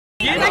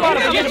Everybody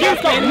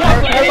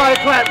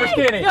clap for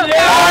Skinny. Yeah!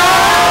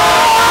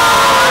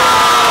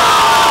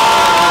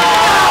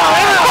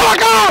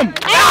 Fuck him!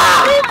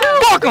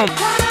 Fuck him!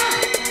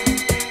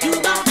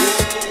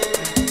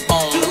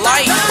 On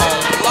light,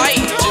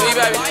 Jimmy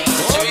baby.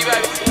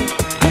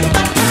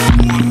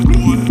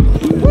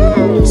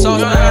 So,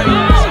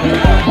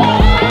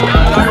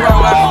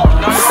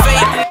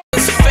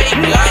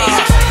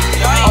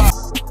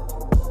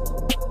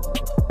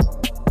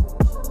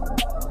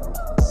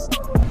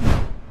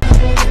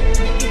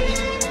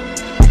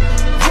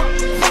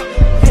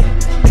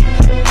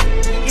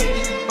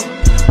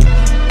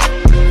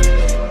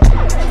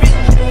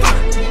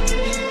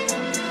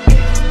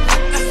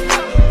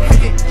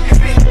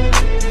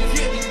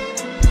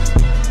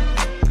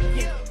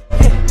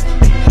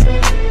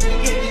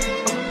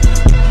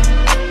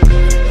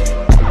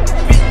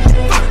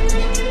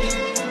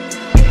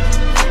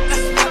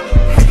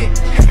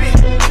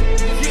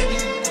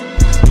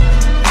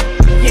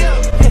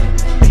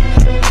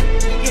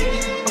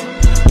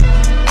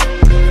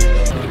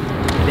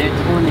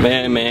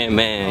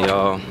 Man,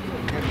 y'all.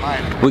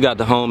 We got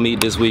the home meet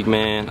this week,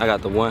 man. I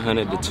got the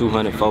 100, the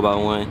 200,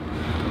 4x1.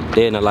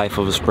 Day in the life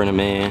of a sprinter,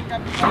 man.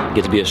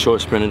 Get to be a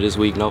short sprinter this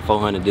week, no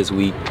 400 this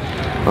week.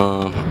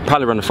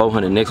 Probably run the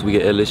 400 next week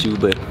at LSU,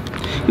 but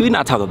we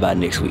not talk about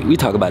next week. We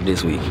talk about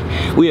this week.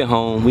 We at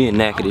home, we in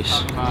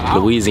Natchitoches,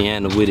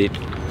 Louisiana with it.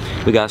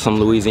 We got some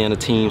Louisiana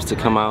teams to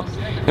come out,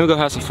 and we're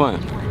gonna have some fun.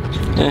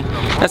 Yeah,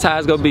 that's how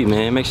it's gonna be,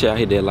 man. Make sure y'all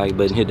hit that like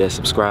button, hit that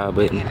subscribe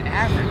button.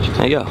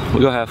 And yo, we're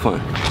gonna have fun.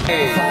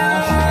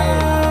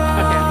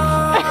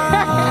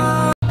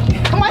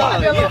 Come on, you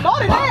be a little more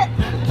than that.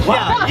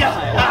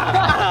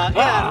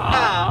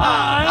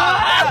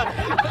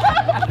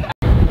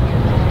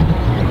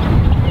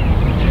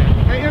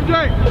 Hey, MJ.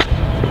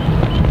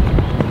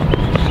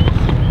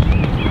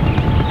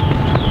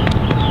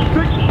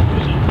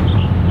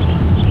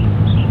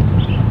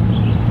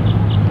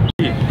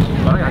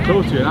 I got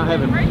close to it. I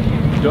haven't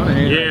done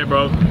it. Yeah,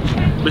 bro.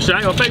 But shit, I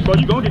ain't gonna fake, bro.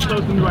 You gonna get close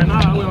to me right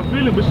now. What I'm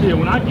feeling, but shit,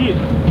 when I get,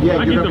 Yeah,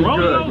 when I get the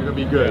rolling, you're gonna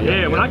be good.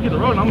 Yeah, when I get the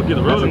rolling, I'm gonna get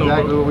the That's rolling.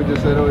 exactly what we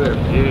just said over there.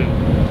 Yeah.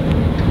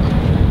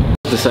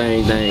 The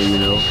same thing, you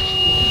know.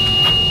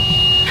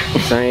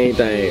 Same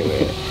thing,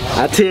 man.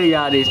 I tell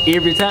y'all this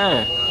every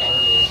time.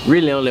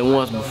 Really only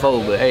once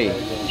before, but hey.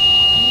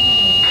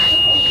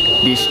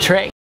 This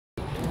track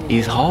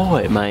is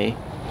hard, man.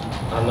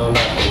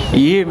 You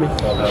hear me?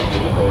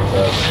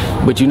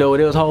 But you know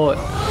what else hard?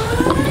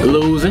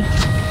 Losing.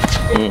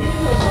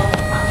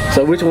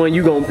 So which one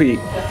you gonna pick?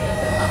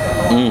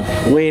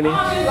 Winning,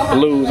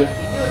 losing.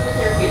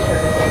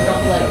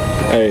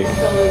 Hey.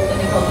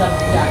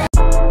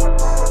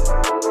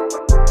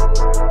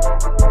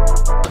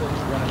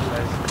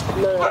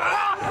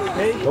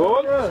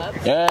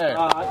 Yeah.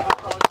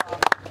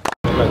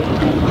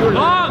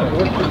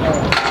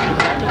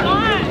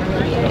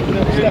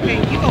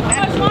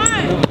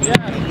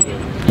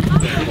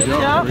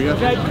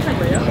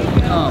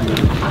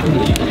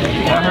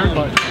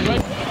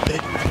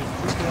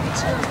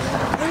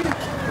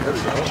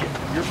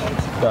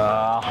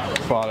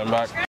 Falling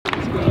back.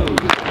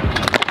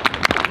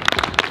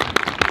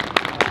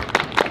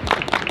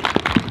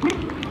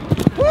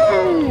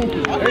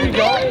 Woo! There you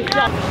go.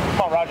 Come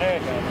on, Roger.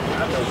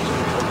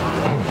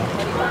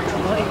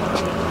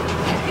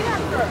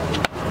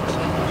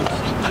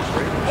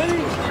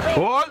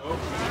 What?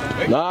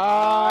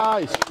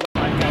 Nice.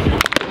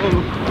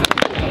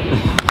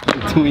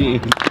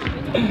 Twins.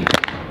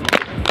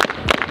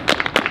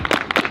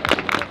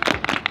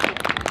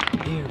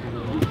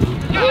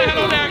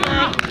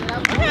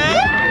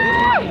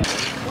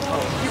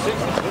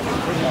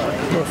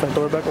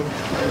 Throw it back on.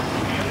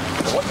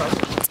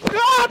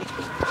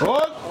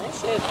 What?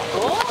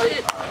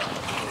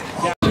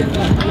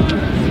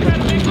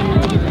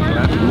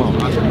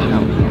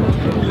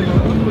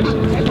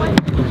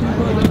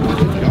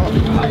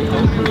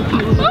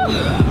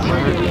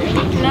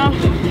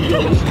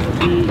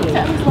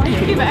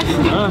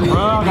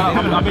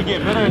 I've been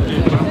getting better at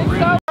this.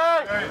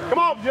 Come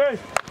on, Jay.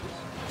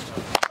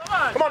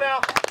 Come on now.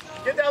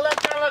 Get that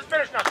left down. Let's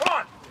finish now. Come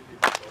on.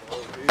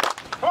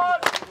 Come on.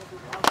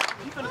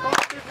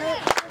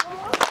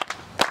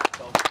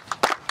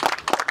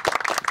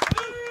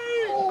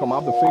 Come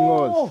off the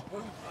fingers.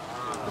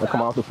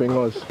 Come off the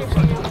fingers.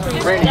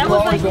 Randy, you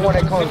always the one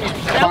that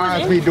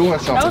finds me doing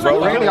something,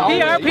 bro. Randy,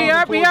 always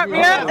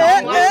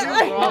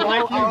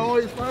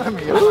find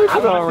me.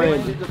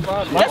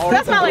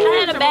 That's not like I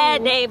had a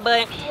bad day,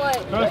 but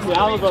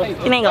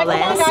it ain't gonna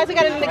last. Guys, we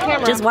got it in the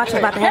camera. Just watch what's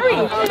about to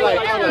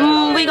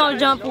happen. We gonna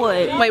jump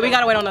what? Wait, we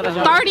gotta wait on another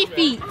jump. 30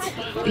 feet.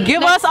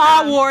 Give us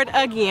our award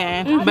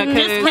again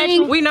because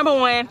we number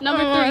one.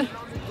 Number 3.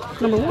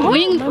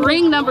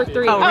 Ring number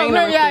 3. Oh, ring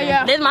number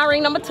yeah. This is my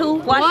ring number 2.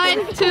 Watch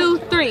 1, 2,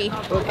 3.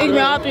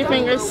 Ignore all 3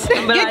 fingers.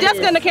 Get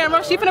Jessica in the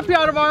camera. She finna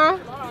PR tomorrow.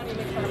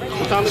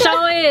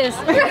 Show is.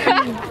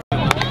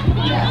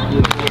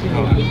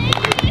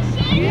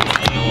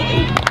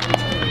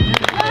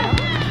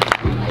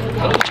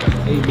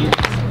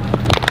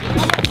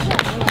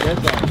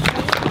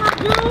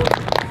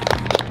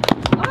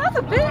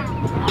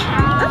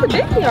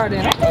 we are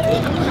then.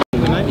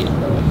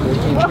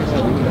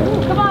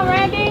 Come on,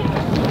 Randy.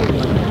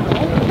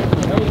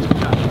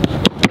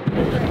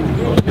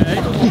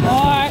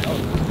 Alright.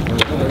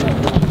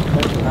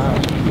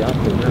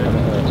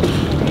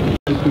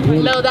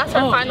 No, that's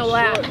our final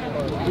lap.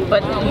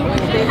 But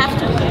they have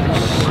to.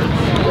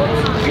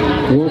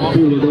 Walk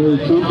through the very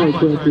someplace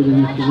after the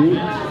incident.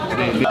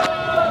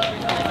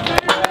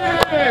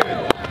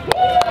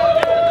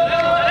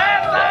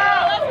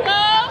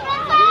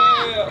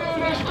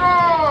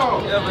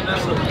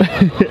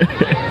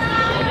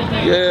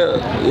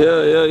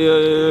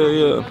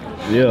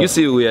 Yeah. You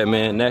see where we at,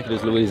 man.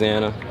 Natchitoches,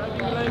 Louisiana.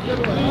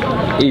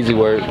 Easy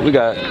work. We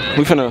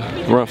finna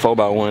run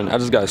 4x1. I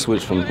just got to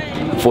switch from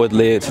 4th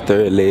leg to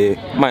 3rd leg.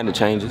 Minor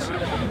changes.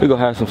 We gonna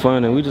have some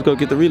fun and we just go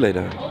get the relay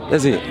done.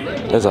 That's it.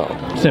 That's all.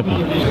 Simple.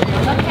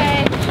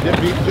 Okay.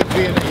 Just be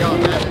in the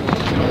yard.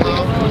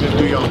 Just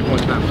do y'all one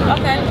time.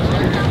 Okay.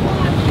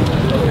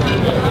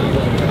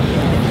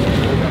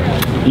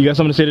 You got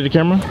something to say to the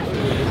camera?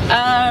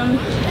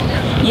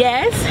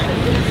 Yes.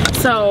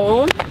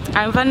 So,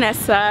 I'm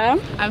Vanessa.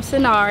 I'm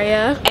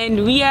Cymerica.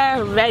 And we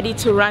are ready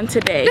to run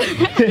today.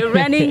 We're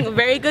running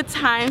very good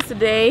times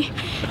today,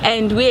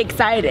 and we're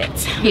excited.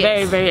 Yes.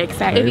 Very, very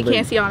excited. If you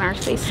can't see on our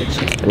faces.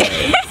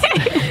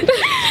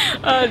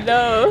 Oh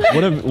no.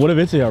 What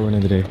events are y'all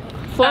running today?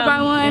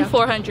 4x1,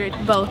 400,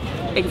 both.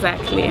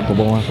 Exactly.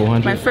 4x1,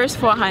 400? My first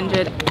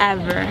 400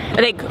 ever.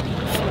 Like,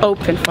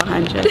 open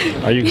 400.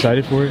 Are you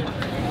excited for it?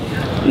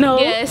 No.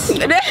 Yes.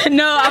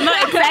 No, I'm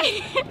not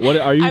excited. What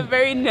are you? I'm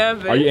very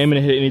nervous. Are you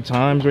aiming to hit any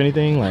times or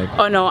anything? Like?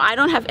 Oh no, I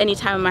don't have any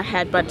time in my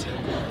head, but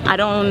I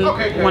don't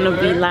want to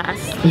be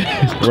last.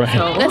 Right.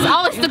 So. That's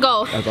always the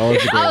goal. That's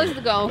always the goal. Always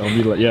the goal. Don't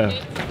be like, yeah.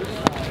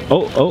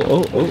 Oh.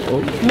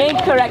 Main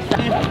character.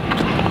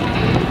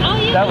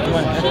 That was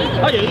one.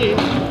 Oh yeah.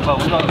 Oh,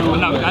 we're gonna do it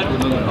now.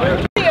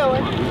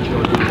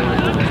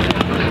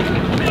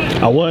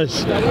 I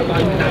was.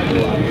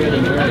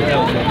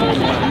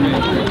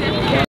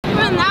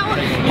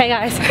 Hey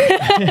guys.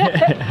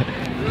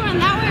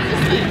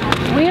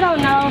 We don't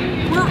know.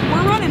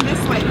 We're running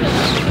this way.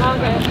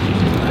 Okay.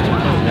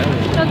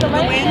 So the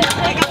way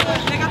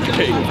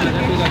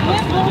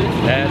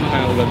Last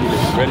time we're gonna do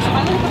this. Ready?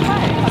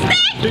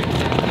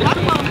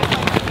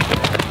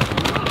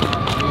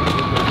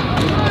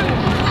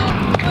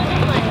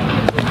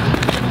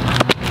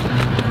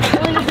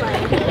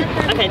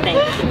 Okay,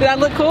 thanks. Did that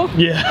look cool?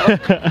 Yeah.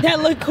 That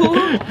look cool?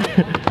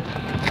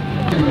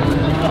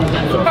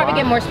 probably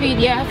get more speed.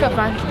 Yeah, I feel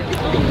fine.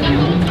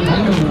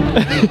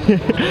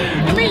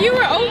 I mean, you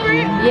were over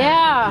it.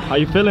 Yeah. How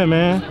you feeling,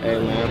 man? Hey,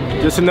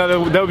 man. Just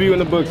another W in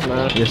the books,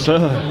 man. Yes, sir.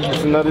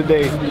 Just another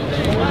day.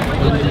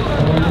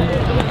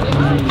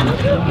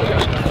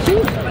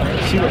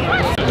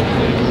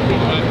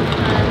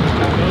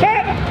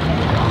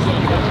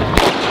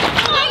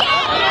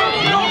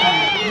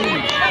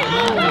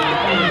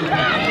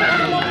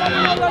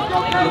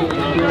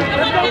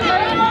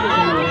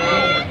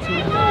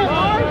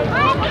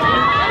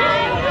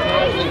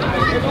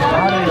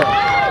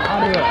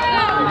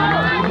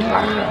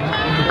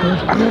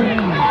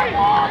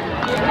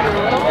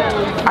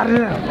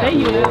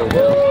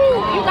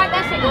 You got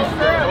that shit good.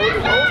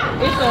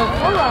 It's a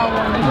 4-hour.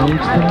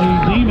 It's the new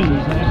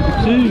demons after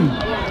 2.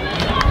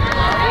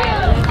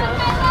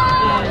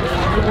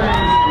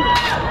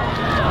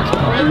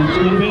 It's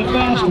going to be a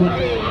fast one.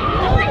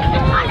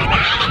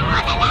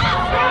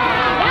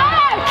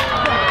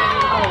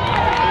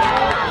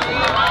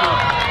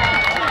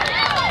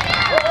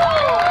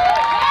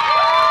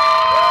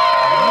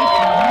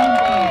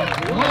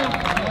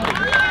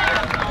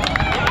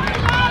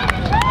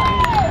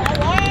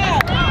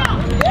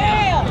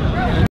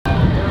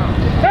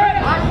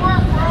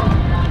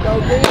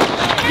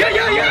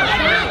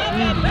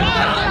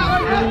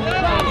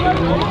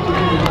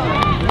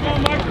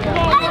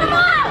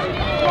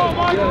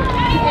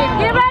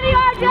 Get ready,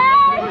 RJ!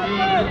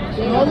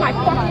 Oh my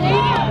fucking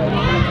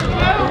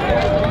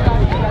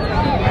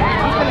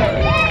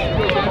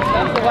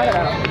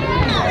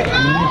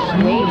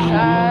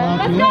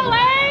Let's go,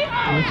 Lane!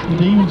 It's the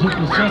demons at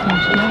the second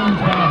strings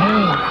by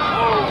head.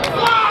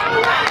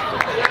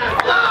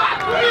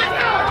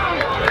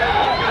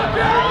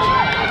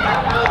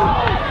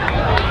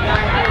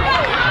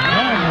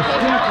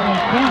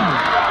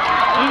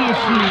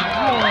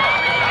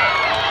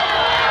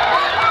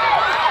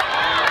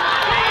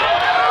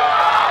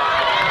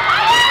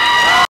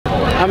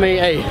 I mean,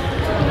 hey,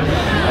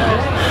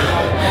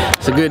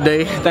 it's a good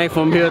day.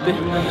 Thankful I'm healthy.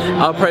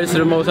 All praise to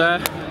the Most High.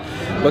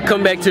 But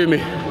come back to me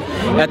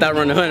after I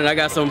run the 100. I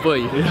got something for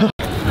you.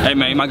 Hey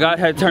man, my God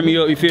had to turn me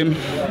up. You feel me?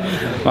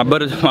 My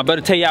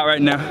brother Tay out right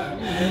now.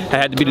 I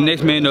had to be the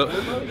next man up.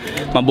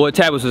 My boy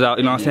Cyrus was out.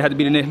 You know what I'm saying? I had to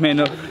be the next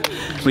man up.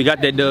 We got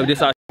that dub.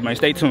 This our Man,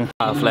 stay tuned.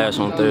 I flash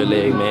on third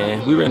leg,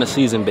 man. We ran a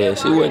season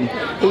best. It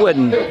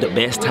wasn't the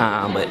best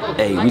time, but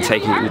hey, we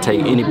take it. We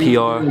take any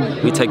PR.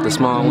 We take the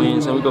small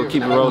wins, and we go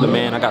keep it rolling,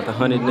 man. I got the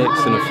 100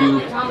 next in a few,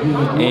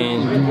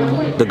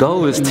 and the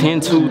goal is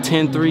 10-2,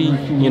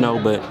 10-3, you know.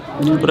 But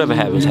whatever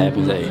happens,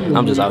 happens. Hey,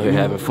 I'm just out here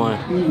having fun,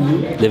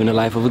 living the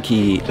life of a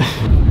kid.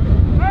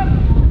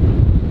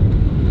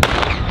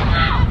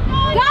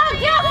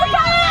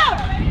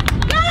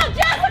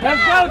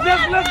 Let's go,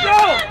 Jessica, let's go!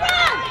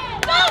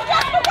 Go,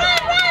 Jessica,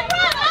 run,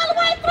 all the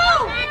way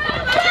through!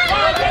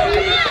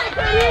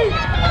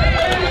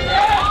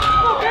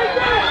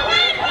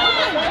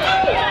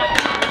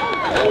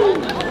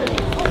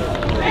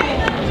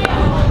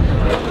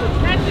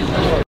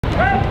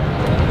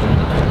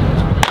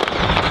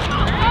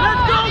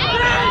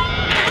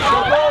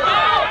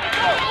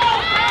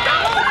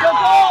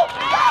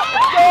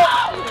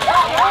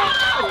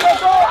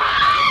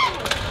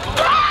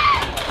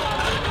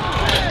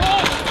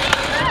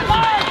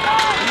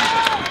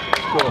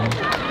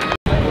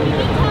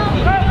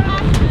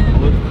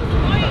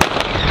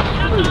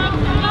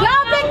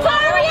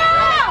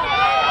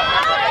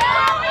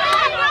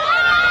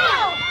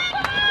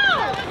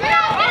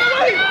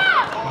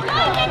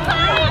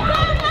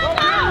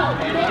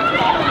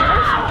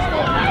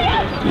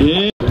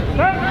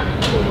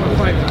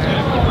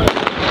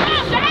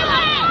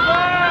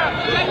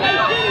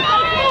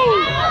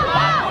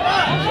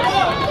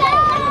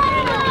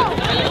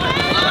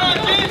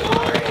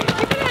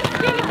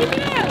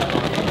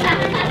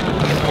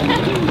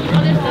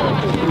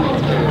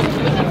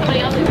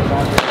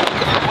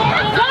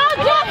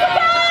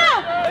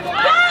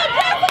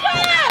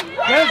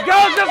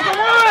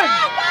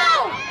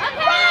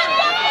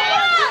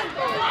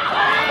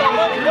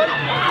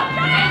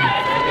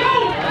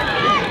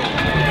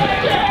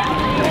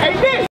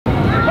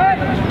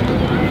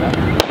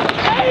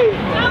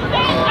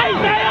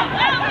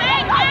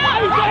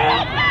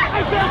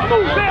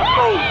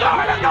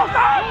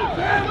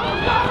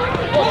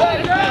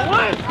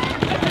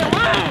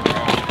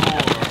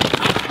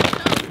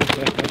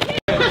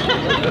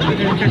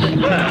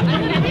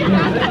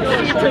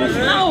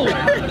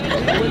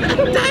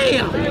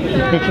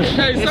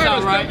 Hey,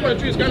 Cyrus, that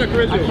punch is kind of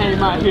crazy. I came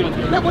out here.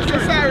 That was the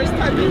Cyrus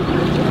type.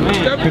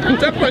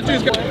 That punch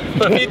is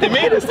 50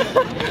 meters. You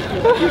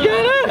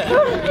got it.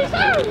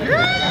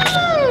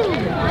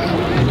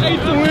 Hey,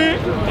 twin.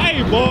 Hey,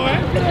 boy.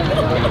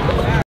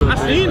 I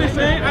seen it,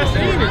 man. I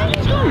seen it.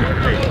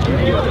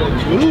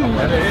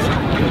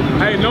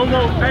 Hey, no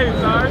more. Hey,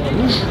 sorry.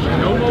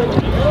 No more.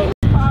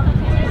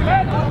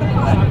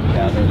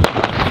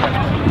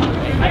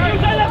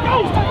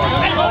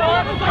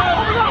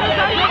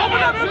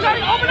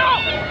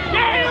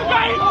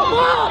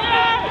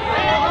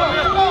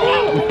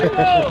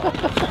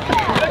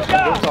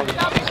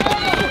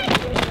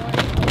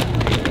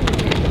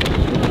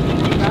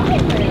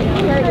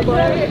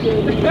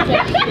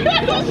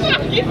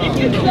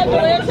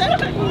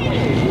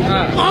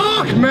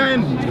 Oh, man!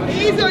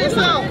 Easy on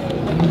yourself.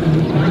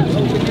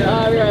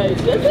 All right.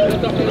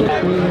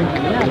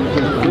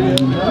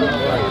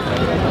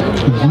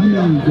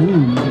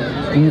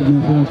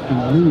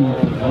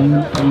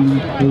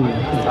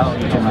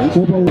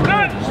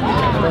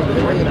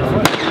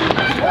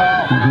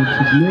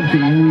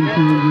 Significant lane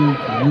changes,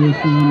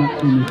 reassignment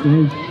in the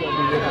face.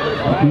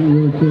 I can't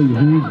really tell you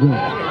who's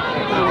what.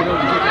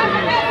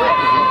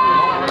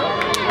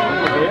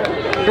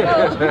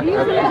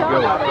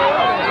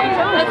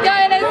 Let's go,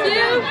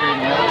 LSU.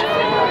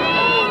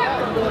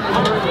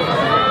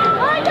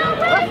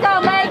 Let's go,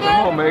 Megan.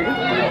 Come on, Megan.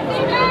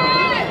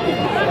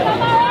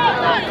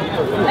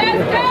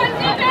 Let's go,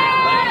 Jimmy.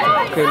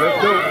 Okay, let's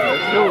go.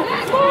 Let's go.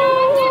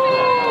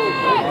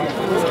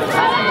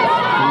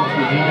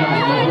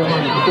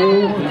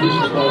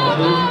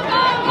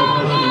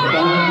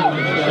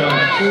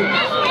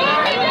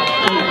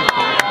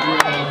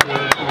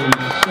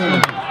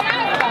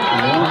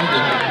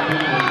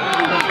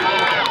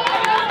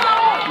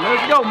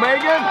 Let's go,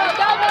 Megan.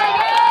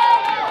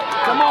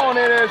 Come on,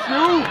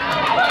 NSU.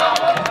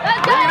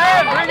 Bring it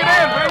in, bring it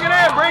in, bring it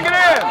in, bring it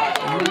in.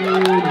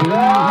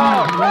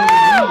 Very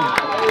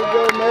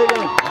good,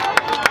 Megan.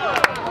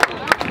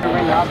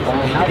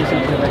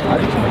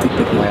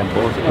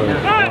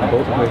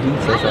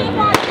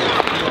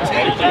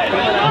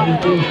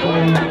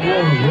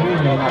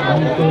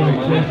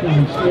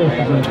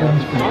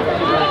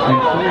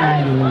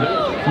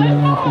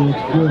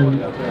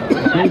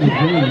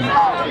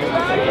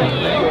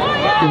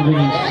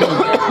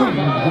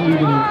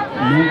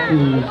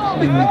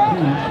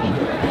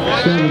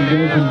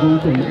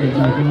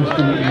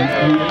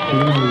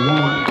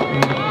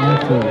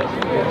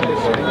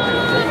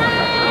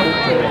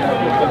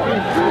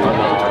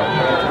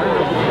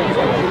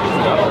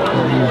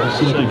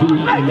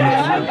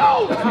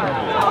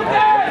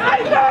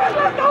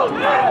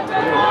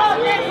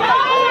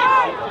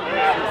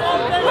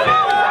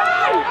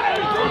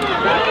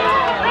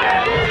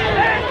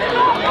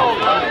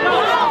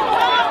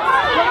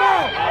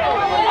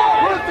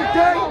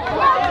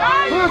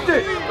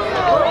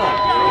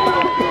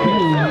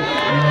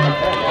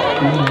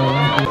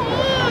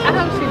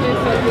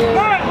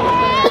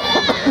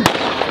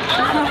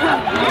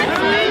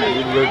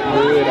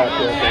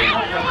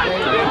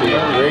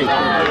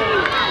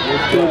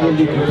 Still going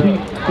to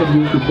compete for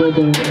the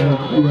Bobo of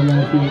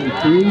ULIC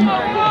 83.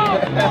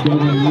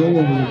 Devin Royal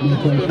of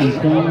Northwestern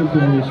 5.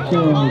 Darius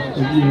Charles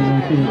of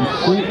ULIC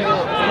 86.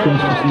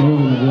 Justice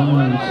Nolan of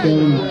Ryan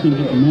 7.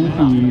 Kendrick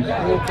Matthews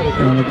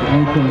of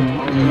Alta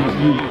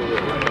 8.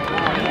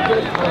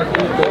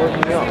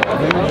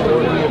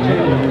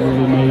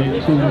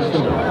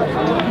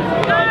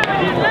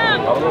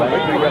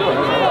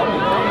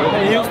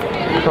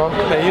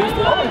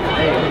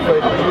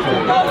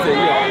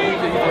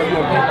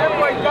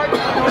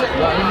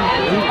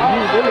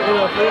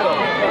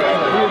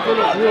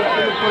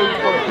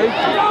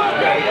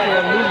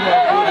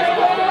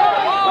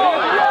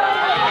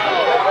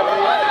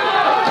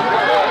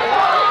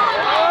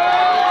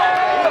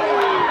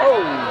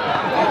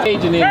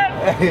 Agent in.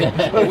 Yeah, he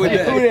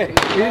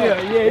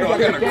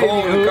got a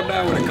cold and come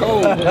down with a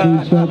cold. Lived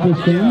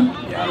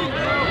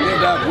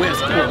out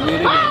west for a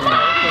minute.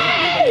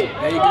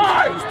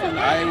 Vegas, Houston,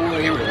 Iowa,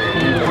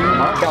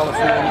 everywhere.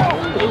 California.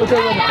 Look at the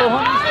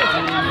 400.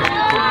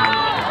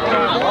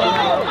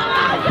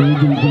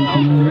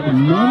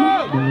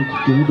 But it's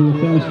going to be a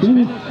fast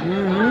finish.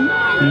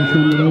 And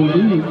from the old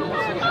lead.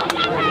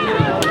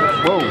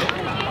 Whoa.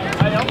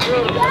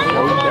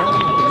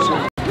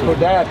 My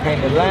dad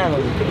painted land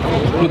on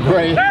the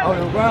gray. On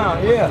the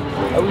ground, yeah.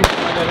 We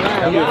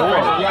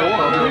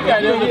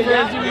got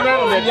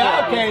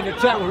y'all came to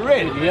town was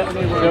ready. Yep.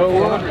 So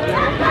what?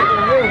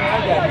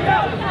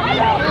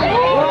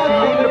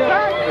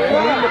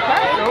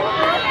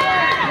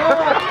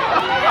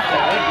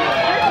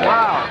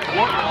 Wow.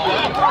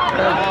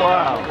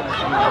 Wow.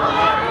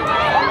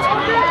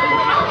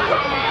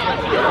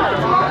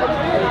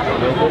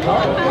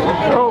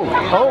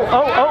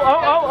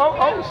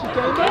 Oh, she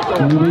came back.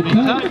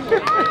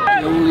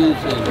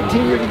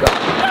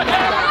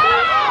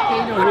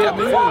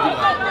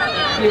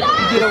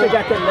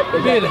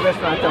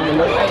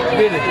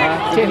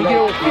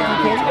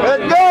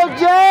 Let's go,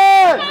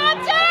 Jen!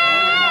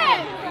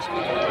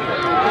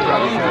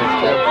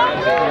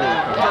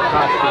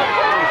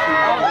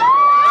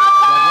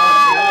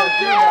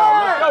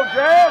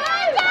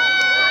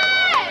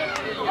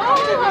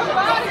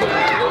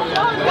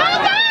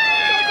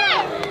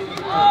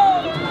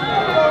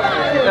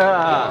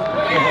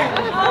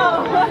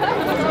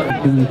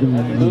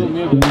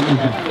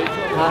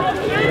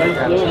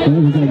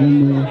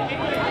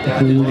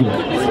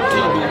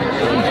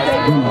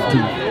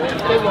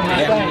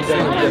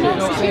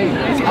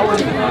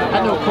 I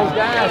know Coach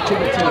Guys took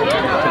it to you.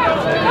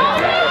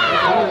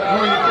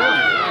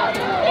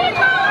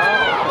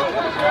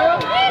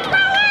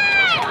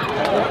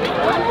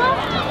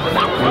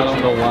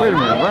 Wait a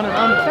minute, running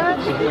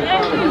unattached?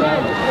 I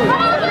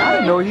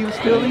didn't know he was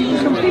still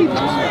even competing.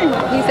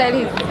 He said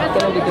he's going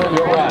to be doing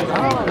it right. Oh,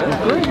 that's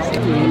great. That's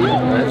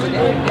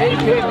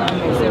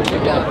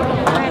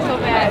so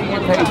bad. They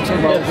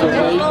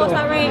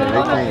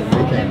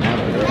can't have it.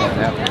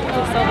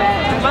 So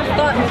bad. My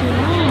thought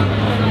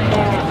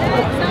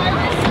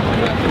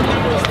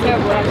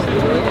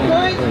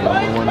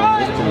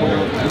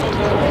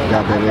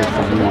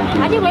I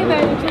did way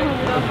better than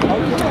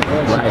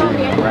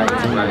 200. Right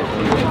tonight.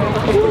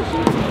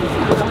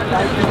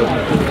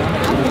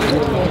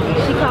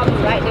 She called me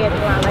right there at the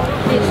line like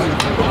this.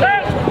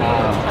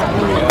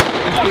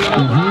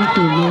 The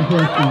Hampton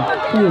Northwestern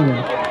 4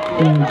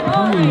 and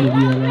Pine of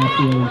ULIC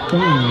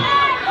 5.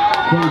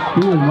 Frank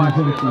Stewart,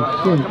 Northwestern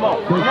 6.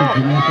 Joseph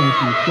of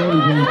Northwestern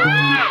 7.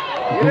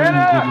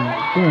 James Brown,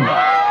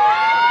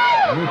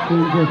 This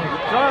brings us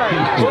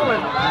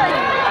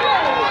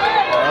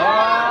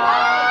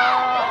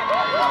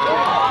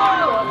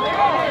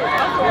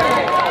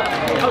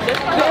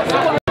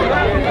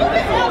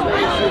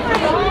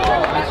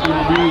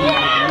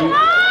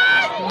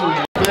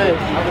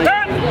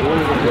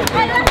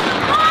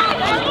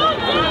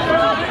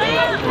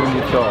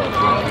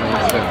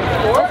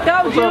What's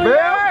up, Bill?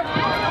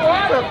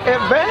 What's up,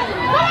 Ben?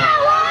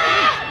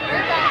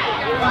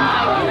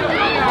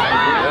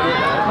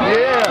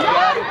 Yeah.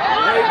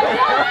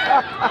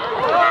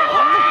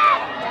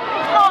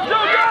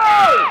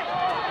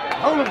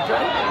 Hold him,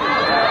 Jay.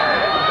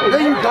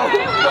 There you go.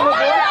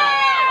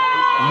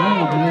 I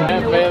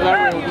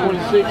ran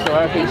 26, so I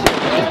think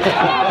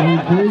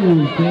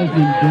Williams has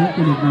been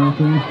dunking at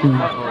Northwestern.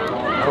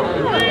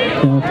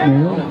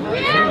 Sophomore.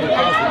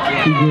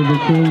 CJ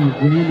Victoria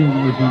Brandon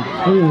is in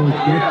 4.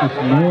 Justice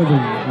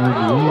Northern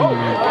of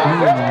Ryan and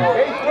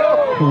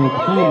 5. Cole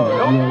Palmer,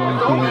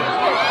 ULIC,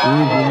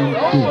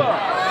 is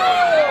 1-2.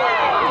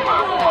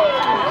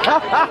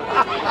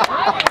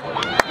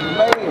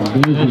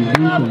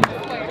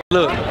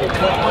 Look,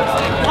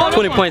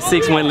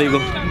 20.6 win legal.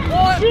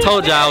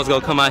 Told y'all I was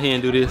gonna come out here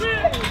and do this.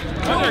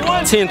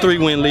 10-3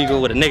 win legal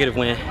with a negative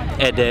win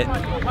at that.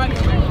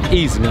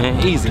 Easy,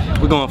 man, easy.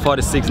 We're going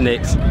 46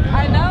 next.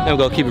 And we're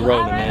gonna keep it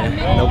rolling, man.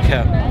 No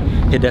cap.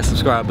 Hit that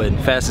subscribe button.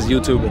 Fastest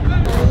YouTuber.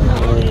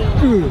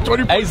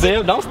 Hey,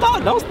 Zim, don't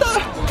stop, don't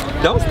stop.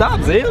 Don't stop,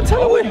 Zim.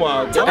 Tell me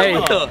what. Hey,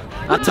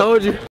 I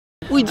told you.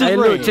 We just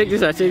look, check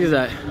this out, check this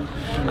out.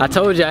 I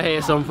told you I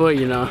had something for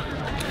you, know.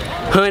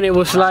 100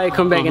 was slide,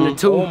 come back in the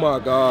 2. Oh my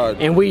God.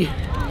 And what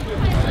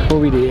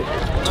we did?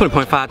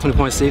 20.5,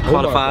 20.6,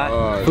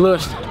 qualified.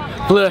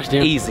 Flushed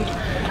him. Easy.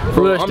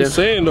 I'm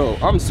saying though.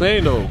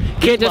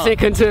 Catch us in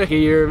Kentucky,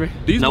 you hear me?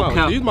 These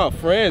my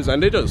friends,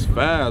 and they just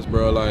fast,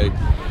 bro. Like,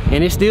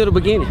 and it's still the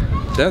beginning.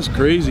 That's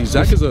crazy.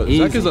 Zach is a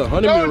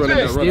 100 meter runner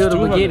that runs 200. Still the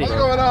beginning.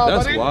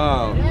 That's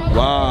wild.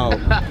 Wow.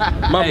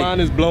 My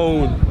mind is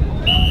blown.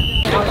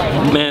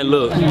 Man,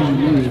 look.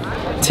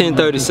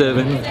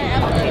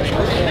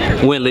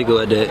 10:37. Went legal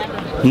at that.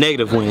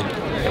 Negative win.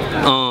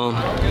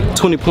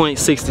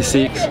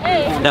 20.66.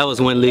 That was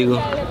win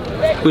legal.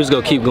 We're just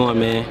gonna keep going,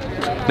 man.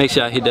 Make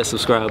sure I hit that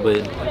subscribe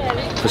button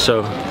for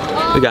sure.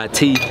 We got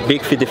T,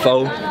 big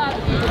 54,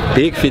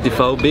 big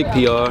 54, big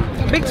PR,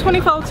 big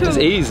 24 too. It's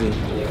easy.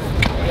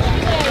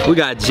 We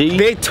got G,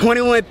 big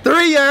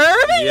 21.3. You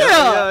heard me?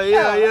 Yeah.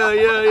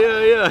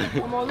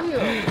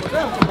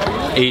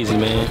 Easy,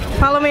 man.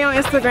 Follow me on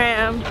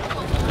Instagram.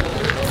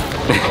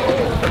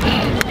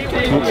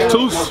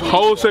 2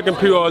 whole second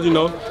PRs, you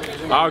know.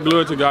 All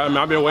glory to God,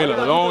 man. I've been waiting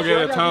a long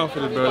ass time for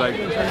this, bro. Like,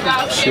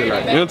 shit,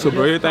 like mental,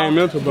 bro. Everything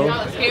mental, bro.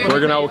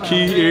 Working out with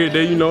Key every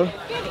day, you know.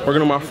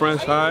 Working on my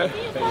front side.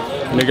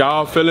 Nigga,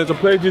 all fell into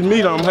place this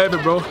meet. I'm happy,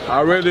 bro.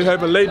 I really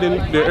happened late than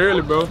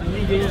early, bro.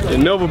 It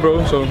never,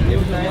 bro. So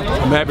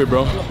I'm happy,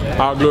 bro.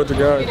 All glory to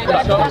God.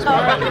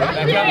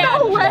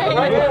 No way.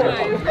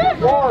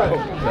 1,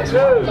 2.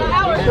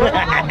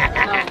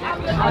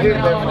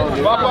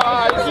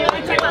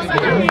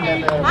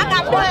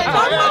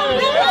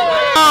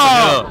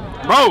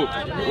 Bro,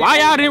 why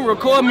y'all didn't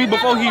record me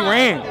before he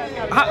ran?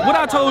 What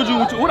I told you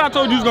was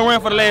gonna run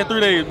for the last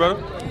 3 days, bro?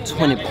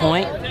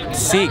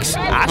 20.6.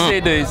 I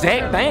said the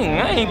exact thing.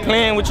 I ain't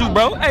playing with you,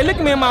 bro. Hey, look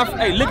at me in my.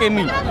 Hey, look at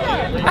me.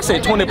 I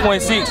said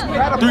 20.6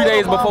 3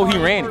 days before he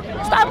ran it.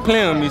 Stop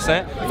playing with me,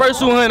 son. First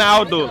 200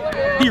 outdoor.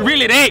 He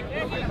really that.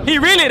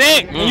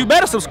 And you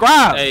better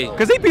subscribe. Hey.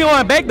 Cause he be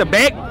on back to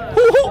back.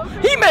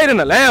 He made in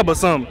the lab or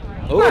something.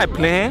 Not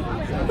playing.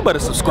 You better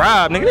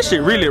subscribe, nigga. This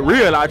shit really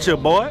real out here,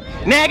 boy.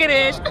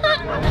 Negative.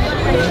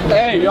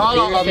 Hey, y'all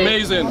are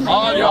amazing.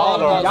 Y'all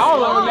are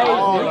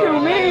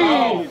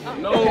amazing.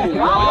 Look at me.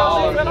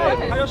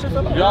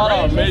 Y'all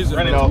are amazing.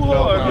 Ain't you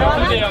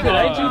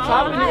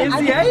talking to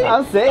NCAA?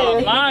 I'm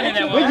saying.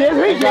 We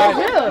just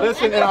here.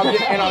 Listen, and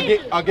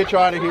I'll get you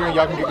out of here, and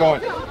y'all can get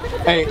going.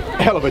 Hey,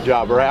 hell of a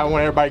job, right? I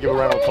want everybody to give a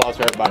round of applause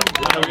for everybody.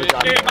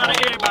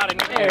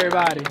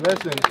 Everybody.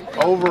 Listen,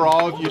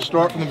 overall, if you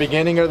start from the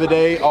beginning of the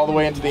day all the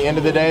way into the end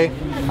of the day,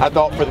 I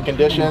thought for the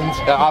conditions,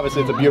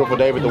 obviously it's a beautiful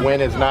day, but the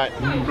wind is not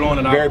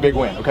a very big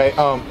wind, okay?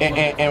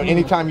 And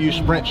anytime you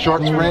sprint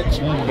short sprints,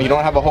 and you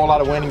don't have a whole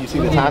lot of wind and you see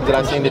the times that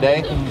I've seen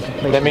today,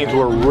 that means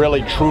we're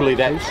really, truly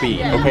that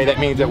speed, okay? That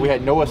means that we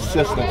had no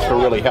assistance to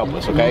really help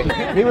us, okay?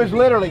 He was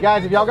literally,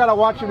 guys, if y'all got to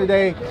watch him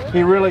today,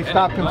 he really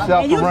stopped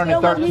himself from running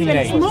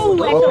 13.8.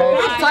 Okay?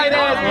 Tight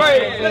ass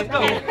race. Let's go.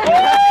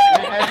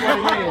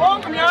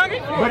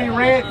 But he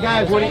ran,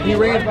 guys, he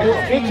ran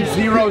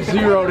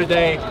 14.00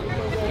 today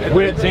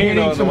with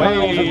hitting some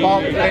hurdles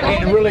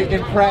and really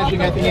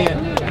crashing at the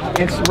end.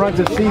 And runs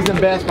a season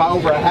best by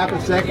over a half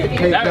a second.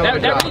 It's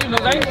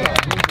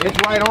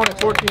right on it.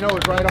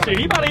 14.0 is right on.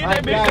 He about to hit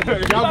that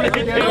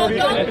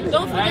bitch.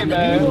 Don't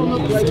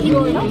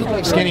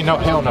forget. Skinny, no,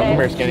 hell no. Come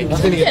here, Skinny.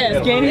 Skinny.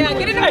 Yeah, Skinny. Yeah,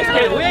 get it in there.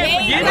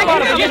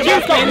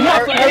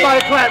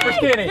 Everybody clap for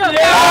Skinny.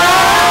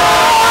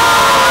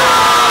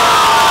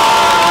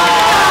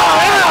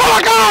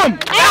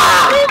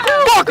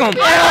 Fuck him!